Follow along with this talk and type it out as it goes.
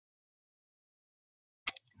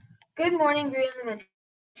Good morning, Green Elementary.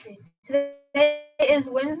 Today is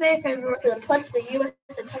Wednesday, February. To the pledge to the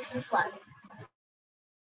U.S. and Texas flag.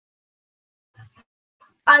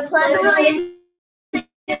 I pledge allegiance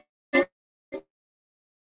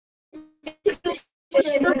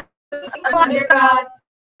under God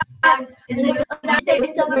and the United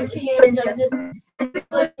States of liberty and justice.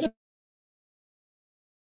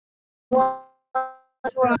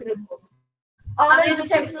 Honor the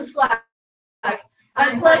Texas flag.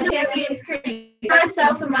 I pledge Champions Creed,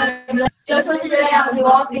 myself and my village, just for today I will do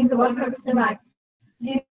all things in one purpose in mind.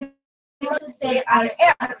 The United States I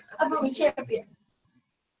am a movie champion.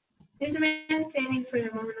 There's a man standing for the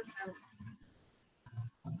moment of silence.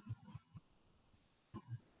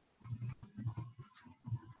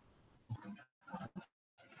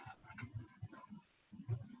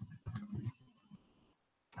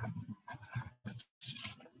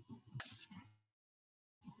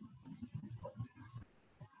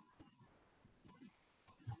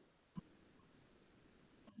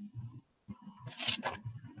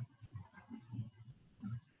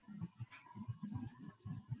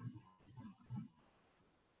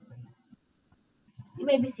 You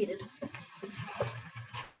may be seated.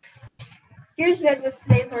 Here's Zed with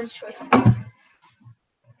today's lunch choices.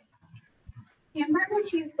 Hamburger,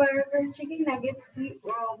 cheeseburger, chicken nuggets, wheat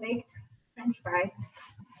roll, baked French fries.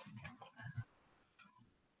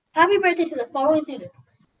 Happy birthday to the following students: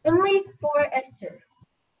 Emily Esther.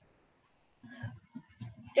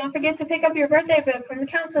 Don't forget to pick up your birthday book from the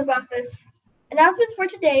counselor's office. Announcements for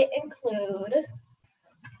today include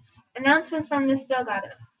Announcements from Ms. Delgado.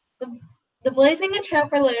 The Blazing a Trail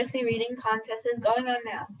for Literacy reading contest is going on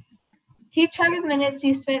now. Keep track of minutes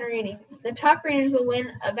you spent reading. The top readers will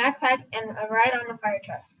win a backpack and a ride on a fire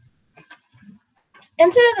truck.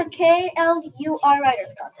 Enter the KLUR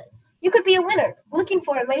Writers Contest. You could be a winner. We're looking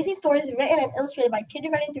for amazing stories written and illustrated by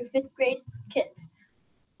kindergarten through 5th grade kids.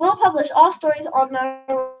 We'll publish all stories on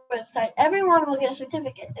our website. Everyone will get a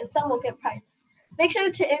certificate, and some will get prizes. Make sure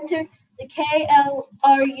to enter the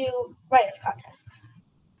KLRU Writers Contest.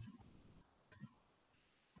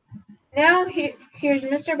 Now here's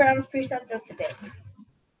Mr. Brown's precept of the day.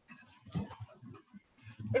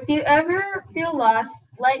 If you ever feel lost,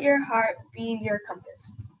 let your heart be your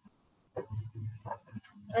compass.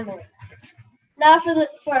 Now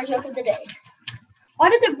for our joke of the day. Why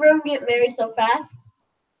did the broom get married so fast?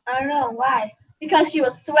 I don't know why. Because she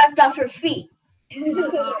was swept off her feet.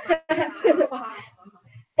 That's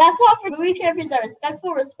all for Movie Champions are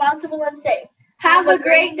respectful, responsible, and safe. Have a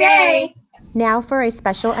great day! Now for a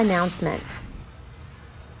special announcement.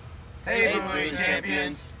 Hey, Movie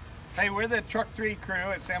Champions! Hey, we're the Truck 3 crew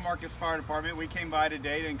at San Marcos Fire Department. We came by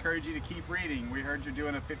today to encourage you to keep reading. We heard you're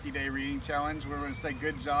doing a 50-day reading challenge. We're going to say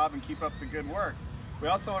good job and keep up the good work. We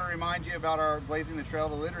also want to remind you about our Blazing the Trail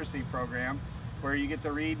to Literacy program, where you get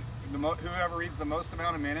to read, whoever reads the most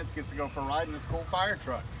amount of minutes gets to go for a ride in this cool fire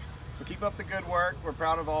truck. So keep up the good work. We're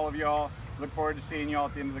proud of all of y'all. Look forward to seeing y'all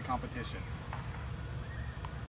at the end of the competition.